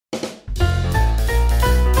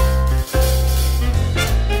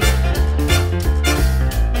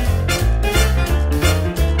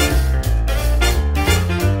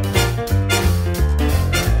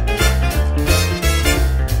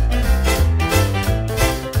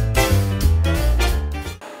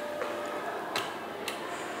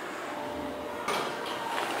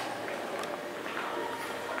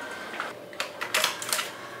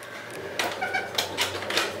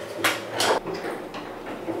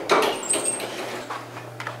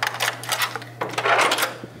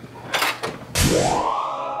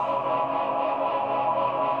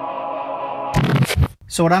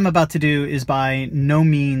So what I'm about to do is by no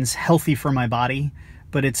means healthy for my body,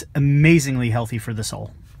 but it's amazingly healthy for the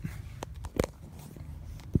soul.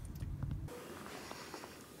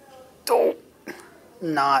 Oh,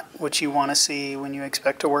 not what you want to see when you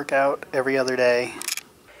expect to work out every other day.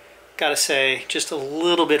 Gotta say, just a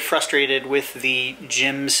little bit frustrated with the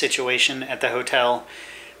gym situation at the hotel.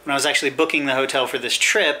 When I was actually booking the hotel for this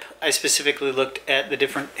trip, I specifically looked at the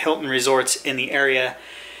different Hilton resorts in the area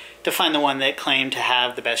to find the one that claimed to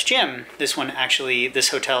have the best gym. This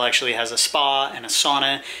hotel actually has a spa and a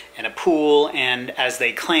sauna and a pool, and as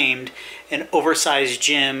they claimed, an oversized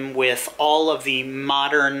gym with all of the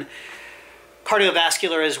modern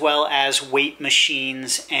cardiovascular as well as weight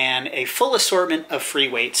machines and a full assortment of free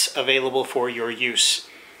weights available for your use.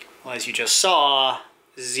 Well, as you just saw,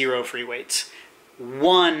 0 free weights.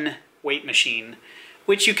 1 weight machine,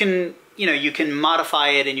 which you can modify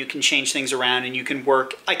it and you can change things around and you can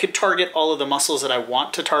work. I could target all of the muscles that I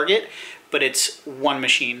want to target, but it's 1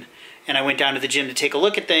 machine. And I went down to the gym to take a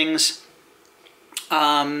look at things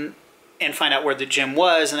and find out where the gym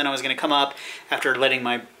was, and then I was going to come up after letting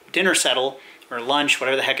my dinner settle, or lunch,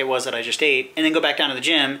 whatever the heck it was that I just ate, and then go back down to the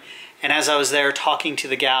gym. And as I was there talking to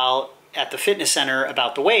the gal at the fitness center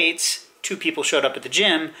about the weights, 2 people showed up at the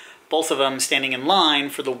gym, both of them standing in line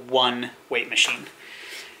for the 1 weight machine.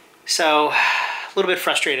 So, a little bit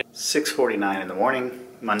frustrated. 6:49 in the morning,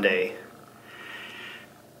 Monday.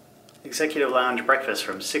 Executive Lounge breakfast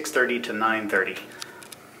from 6:30 to 9:30.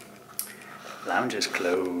 Lounge is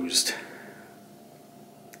closed.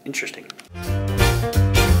 Interesting.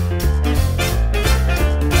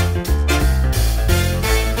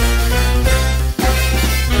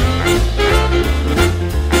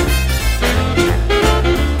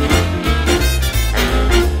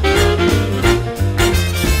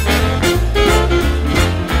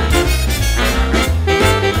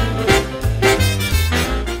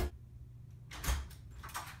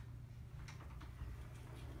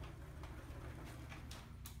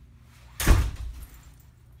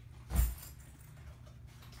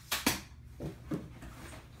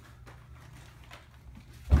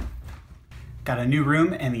 Got a new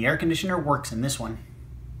room and the air conditioner works in this one.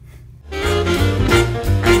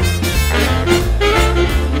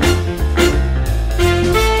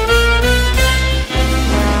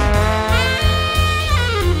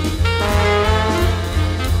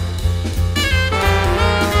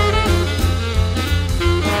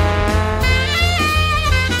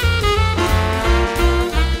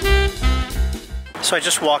 So I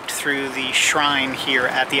just walked through the shrine here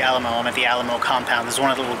at the Alamo. I'm at the Alamo compound. There's one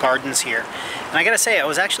of the little gardens here. And I gotta say, I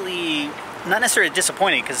was actually not necessarily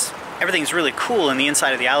disappointed because everything's really cool and the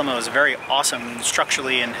inside of the Alamo is very awesome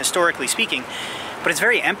structurally and historically speaking, but it's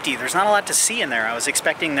very empty. There's not a lot to see in there. I was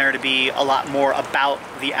expecting there to be a lot more about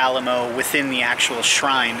the Alamo within the actual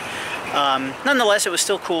shrine. Nonetheless, it was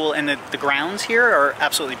still cool, and the grounds here are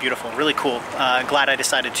absolutely beautiful, really cool. Glad I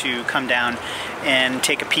decided to come down and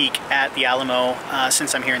take a peek at the Alamo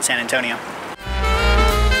since I'm here in San Antonio.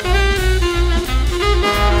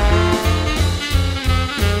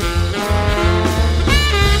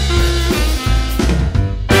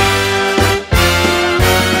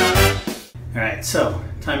 Alright, so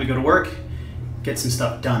time to go to work, get some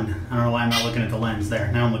stuff done. I don't know why I'm not looking at the lens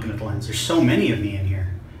there. Now I'm looking at the lens. There's so many of me in here.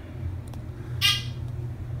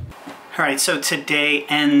 Alright, so today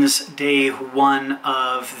ends day 1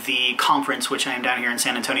 of the conference, which I am down here in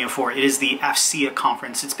San Antonio for. It is the AFCEA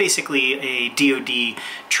conference. It's basically a DoD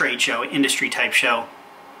trade show, industry type show.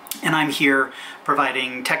 And I'm here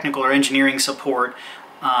providing technical or engineering support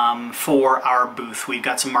for our booth. We've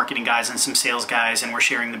got some marketing guys and some sales guys, and we're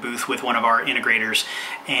sharing the booth with one of our integrators.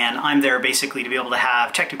 And I'm there basically to be able to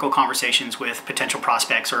have technical conversations with potential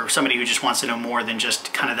prospects or somebody who just wants to know more than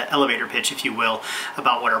just kind of the elevator pitch, if you will,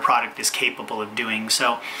 about what our product is capable of doing.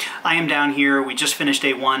 So I am down here. We just finished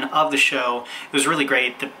day 1 of the show. It was really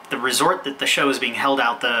great. The resort that the show is being held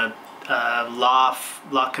out, the La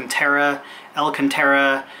Cantera, El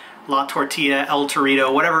Cantera, La Tortilla, El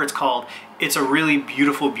Torito, whatever it's called. It's a really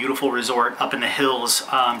beautiful, beautiful resort up in the hills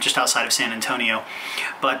just outside of San Antonio.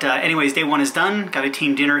 But anyways, day 1 is done. Got a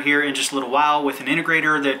team dinner here in just a little while with an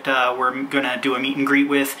integrator that we're going to do a meet and greet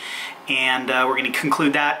with. And we're going to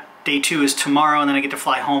conclude that. Day 2 is tomorrow, and then I get to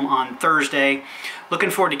fly home on Thursday. Looking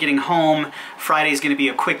forward to getting home. Friday's going to be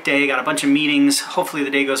a quick day. Got a bunch of meetings. Hopefully the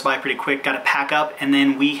day goes by pretty quick. Got to pack up, and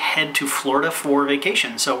then we head to Florida for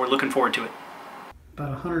vacation. So we're looking forward to it.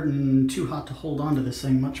 About 100 too hot to hold on to this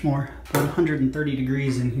thing much more. About 130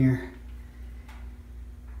 degrees in here.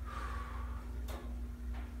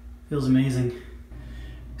 Feels amazing.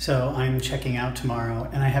 So I'm checking out tomorrow,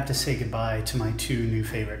 and I have to say goodbye to my 2 new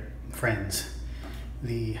favorite friends.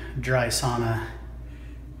 the dry sauna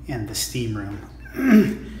and the steam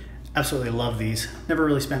room. Absolutely love these. Never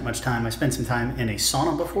really spent much time. I spent some time in a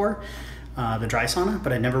sauna before, the dry sauna,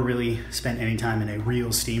 but I never really spent any time in a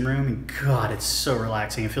real steam room. And God, it's so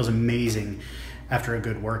relaxing. It feels amazing after a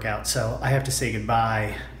good workout. So I have to say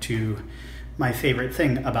goodbye to my favorite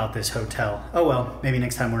thing about this hotel. Oh well, maybe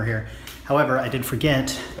next time we're here. However, I did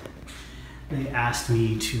forget, they asked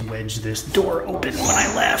me to wedge this door open when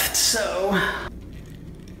I left, so.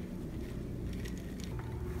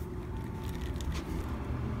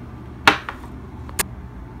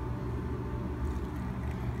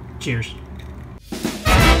 Cheers.